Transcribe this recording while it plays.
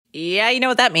Yeah, you know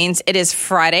what that means. It is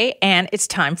Friday, and it's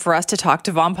time for us to talk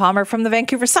to Vaughn Palmer from the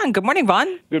Vancouver Sun. Good morning,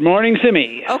 Vaughn. Good morning,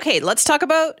 Simi. Okay, let's talk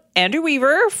about Andrew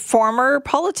Weaver, former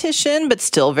politician, but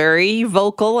still very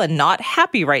vocal and not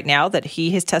happy right now that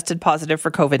he has tested positive for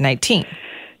COVID-19.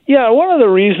 Yeah, one of the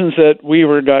reasons that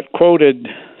Weaver got quoted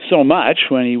so much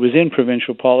when he was in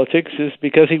provincial politics is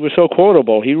because he was so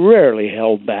quotable. He rarely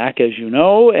held back, as you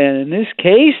know, and in this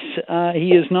case,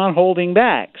 he is not holding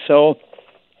back. So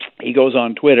he goes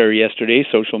on Twitter yesterday,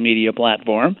 social media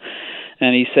platform,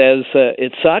 and he says,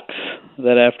 it sucks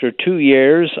that after 2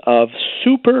 years of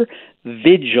super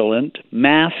vigilant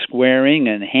mask wearing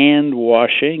and hand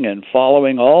washing and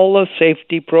following all the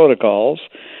safety protocols,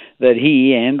 that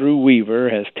he, Andrew Weaver,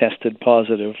 has tested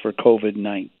positive for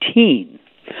COVID-19.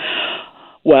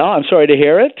 Well, I'm sorry to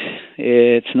hear it.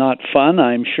 It's not fun,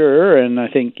 I'm sure, and I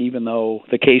think even though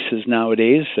the cases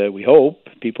nowadays, we hope,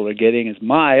 people are getting as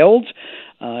mild,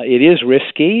 it is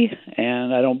risky,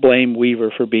 and I don't blame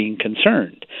Weaver for being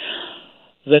concerned.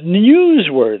 The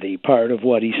newsworthy part of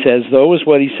what he says, though, is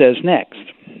what he says next.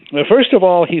 Well, first of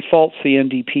all, he faults the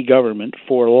NDP government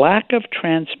for lack of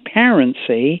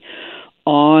transparency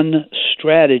on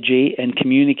strategy and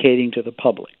communicating to the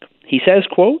public. He says,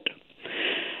 quote,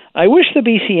 I wish the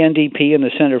BC NDP and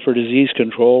the Centre for Disease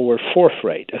Control were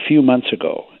forthright a few months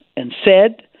ago and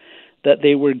said that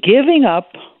they were giving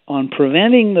up on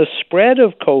preventing the spread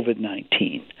of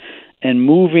COVID-19 and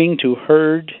moving to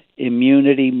herd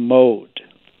immunity mode.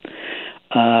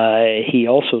 He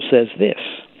also says this,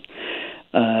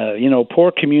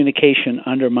 poor communication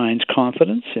undermines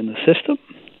confidence in the system.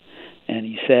 And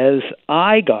he says,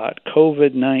 I got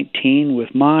COVID-19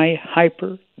 with my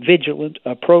hyper-vigilant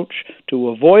approach to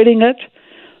avoiding it.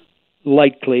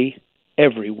 Likely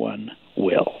everyone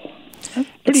will. That's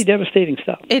pretty devastating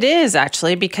stuff. It is,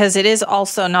 actually, because it is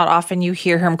also not often you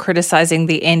hear him criticizing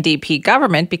the NDP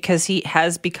government because he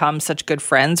has become such good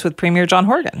friends with Premier John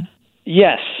Horgan.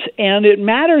 Yes, and it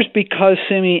matters because,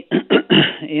 Simi,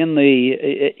 in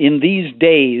these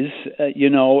days,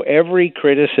 every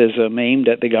criticism aimed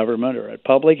at the government or at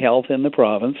public health in the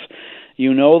province,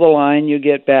 you know the line you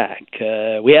get back.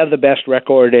 We have the best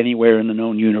record anywhere in the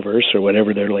known universe, or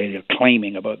whatever they're later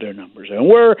claiming about their numbers. And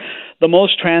we're the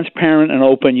most transparent and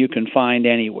open you can find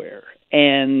anywhere.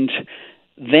 And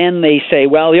then they say,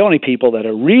 well, the only people that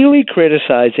are really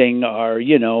criticizing are,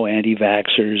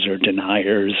 anti-vaxxers or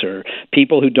deniers or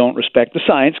people who don't respect the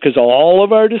science, because all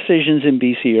of our decisions in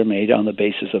BC are made on the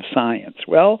basis of science.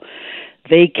 Well,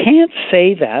 they can't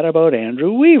say that about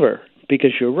Andrew Weaver,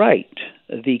 because you're right.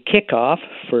 The kickoff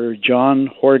for John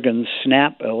Horgan's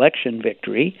snap election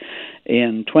victory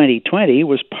in 2020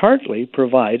 was partly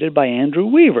provided by Andrew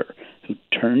Weaver, who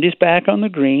turned his back on the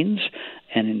Greens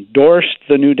and endorsed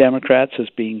the New Democrats as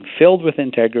being filled with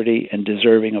integrity and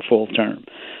deserving a full term.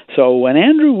 So when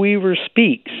Andrew Weaver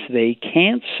speaks, they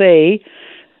can't say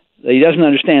that he doesn't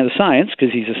understand the science,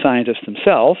 because he's a scientist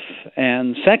himself.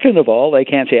 And second of all, they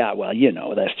can't say,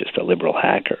 that's just a liberal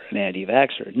hacker, an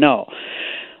anti-vaxxer. No.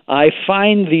 I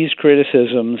find these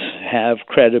criticisms have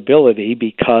credibility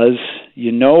because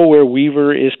you know where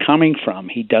Weaver is coming from.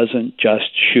 He doesn't just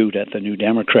shoot at the New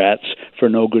Democrats for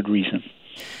no good reason.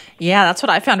 Yeah, that's what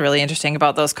I found really interesting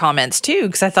about those comments, too,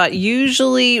 because I thought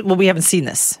we haven't seen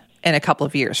this in a couple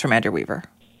of years from Andrew Weaver.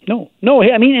 No.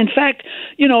 I mean, in fact,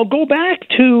 go back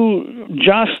to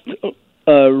just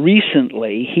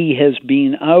recently, he has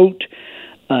been out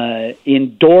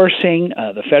endorsing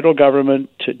the federal government,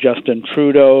 Justin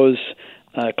Trudeau's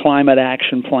climate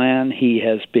action plan. He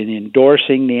has been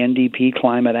endorsing the NDP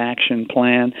climate action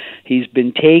plan. He's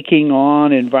been taking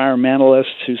on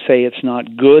environmentalists who say it's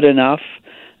not good enough.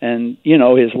 And,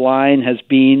 his line has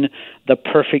been, the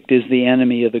perfect is the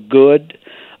enemy of the good.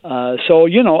 So,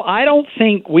 I don't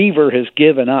think Weaver has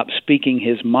given up speaking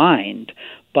his mind.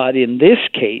 But in this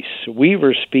case,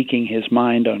 Weaver speaking his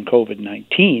mind on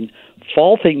COVID-19,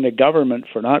 faulting the government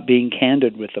for not being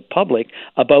candid with the public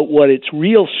about what its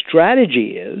real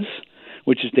strategy is,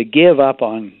 which is to give up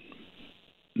on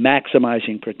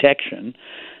maximizing protection.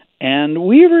 And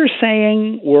Weaver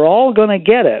saying we're all going to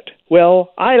get it.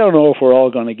 Well, I don't know if we're all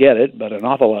going to get it, but an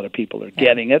awful lot of people are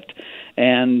getting it.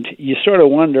 And you sort of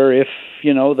wonder if,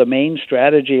 the main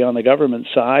strategy on the government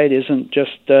side isn't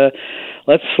just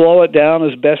let's slow it down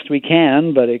as best we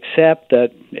can, but accept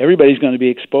that everybody's going to be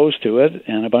exposed to it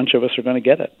and a bunch of us are going to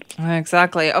get it.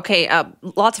 Exactly. Okay,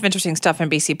 lots of interesting stuff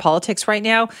in BC politics right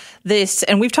now.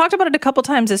 And we've talked about it a couple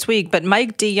times this week, but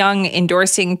Mike DeYoung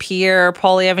endorsing Pierre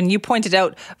Poilievre, you pointed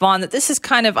out, Vaughn, that this is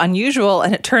kind of unusual,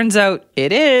 and it turns out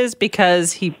it is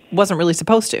because he wasn't really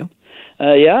supposed to.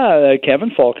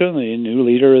 Kevin Falcon, the new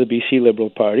leader of the BC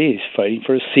Liberal Party, he's fighting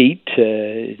for a seat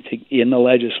in the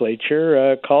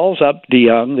legislature, calls up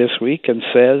DeYoung this week and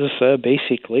says,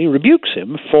 basically rebukes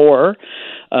him for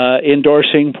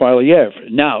endorsing Poilievre.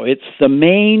 Now,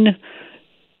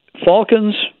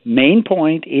 Falcon's main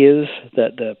point is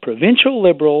that the provincial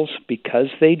Liberals, because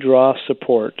they draw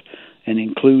support and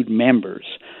include members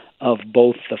of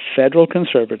both the federal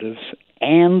Conservatives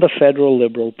and the federal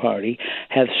Liberal Party,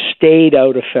 have stayed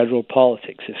out of federal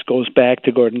politics. This goes back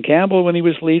to Gordon Campbell when he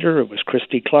was leader. It was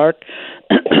Christy Clark.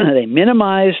 They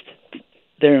minimized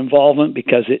their involvement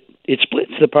because it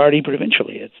splits the party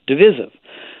provincially. It's divisive.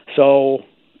 So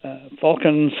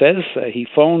Falcon says he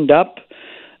phoned up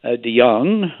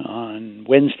DeYoung on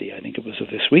Wednesday, I think it was of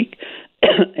this week,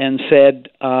 and said,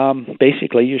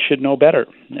 basically, you should know better.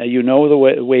 You know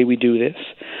the way we do this,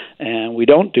 and we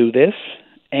don't do this.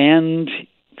 And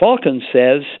Falcon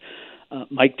says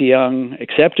Mike DeYoung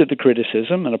accepted the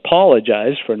criticism and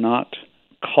apologized for not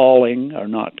calling or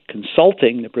not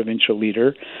consulting the provincial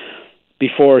leader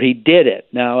before he did it.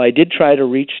 Now, I did try to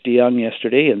reach DeYoung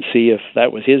yesterday and see if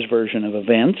that was his version of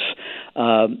events.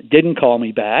 Didn't call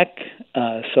me back,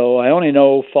 so I only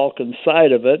know Falcon's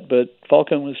side of it, but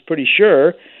Falcon was pretty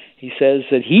sure. He says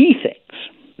that he thinks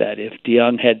that if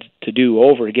DeYoung had to do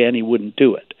over again, he wouldn't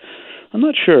do it. I'm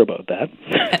not sure about that.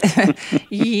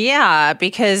 Yeah,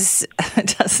 because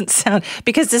it doesn't sound...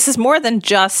 Because this is more than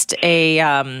just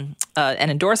an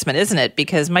endorsement, isn't it?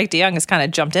 Because Mike DeYoung has kind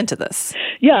of jumped into this.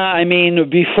 Yeah, I mean,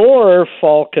 before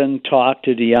Falcon talked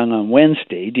to DeYoung on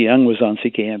Wednesday, DeYoung was on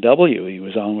CKNW. He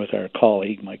was on with our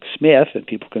colleague Mike Smith, and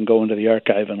people can go into the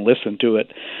archive and listen to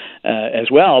it as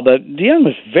well. But DeYoung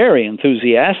was very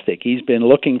enthusiastic. He's been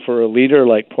looking for a leader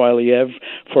like Poilievre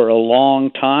for a long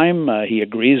time. He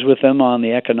agrees with him on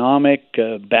the economic,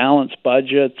 balanced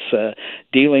budgets,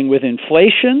 dealing with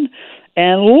inflation.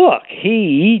 And look,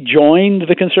 he joined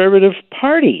the Conservative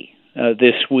Party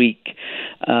this week.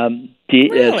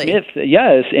 Really? Smith,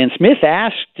 yes, and Smith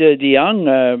asked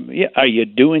DeYoung, are you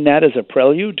doing that as a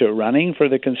prelude to running for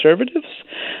the Conservatives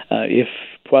if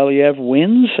Poilievre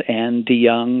wins? And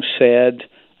DeYoung said,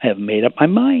 I haven't made up my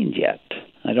mind yet.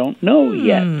 I don't know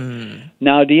yet.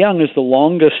 Now, DeYoung is the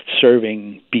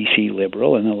longest-serving BC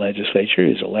Liberal in the legislature.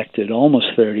 He was elected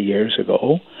almost 30 years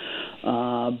ago.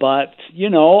 But,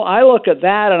 I look at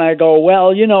that and I go,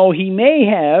 well, he may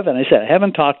have, and I said, I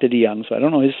haven't talked to DeYoung, so I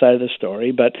don't know his side of the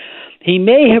story, but he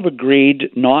may have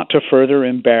agreed not to further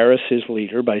embarrass his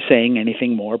leader by saying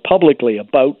anything more publicly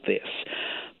about this.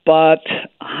 But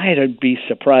I'd be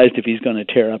surprised if he's going to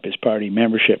tear up his party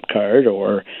membership card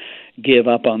or give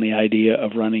up on the idea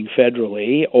of running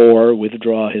federally or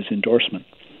withdraw his endorsement.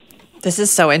 This is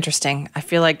so interesting. I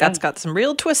feel like that's got some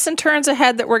real twists and turns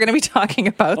ahead that we're going to be talking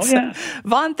about. Oh, yeah. So,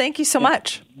 Vaughn, thank you so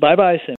much. Bye-bye, Sim.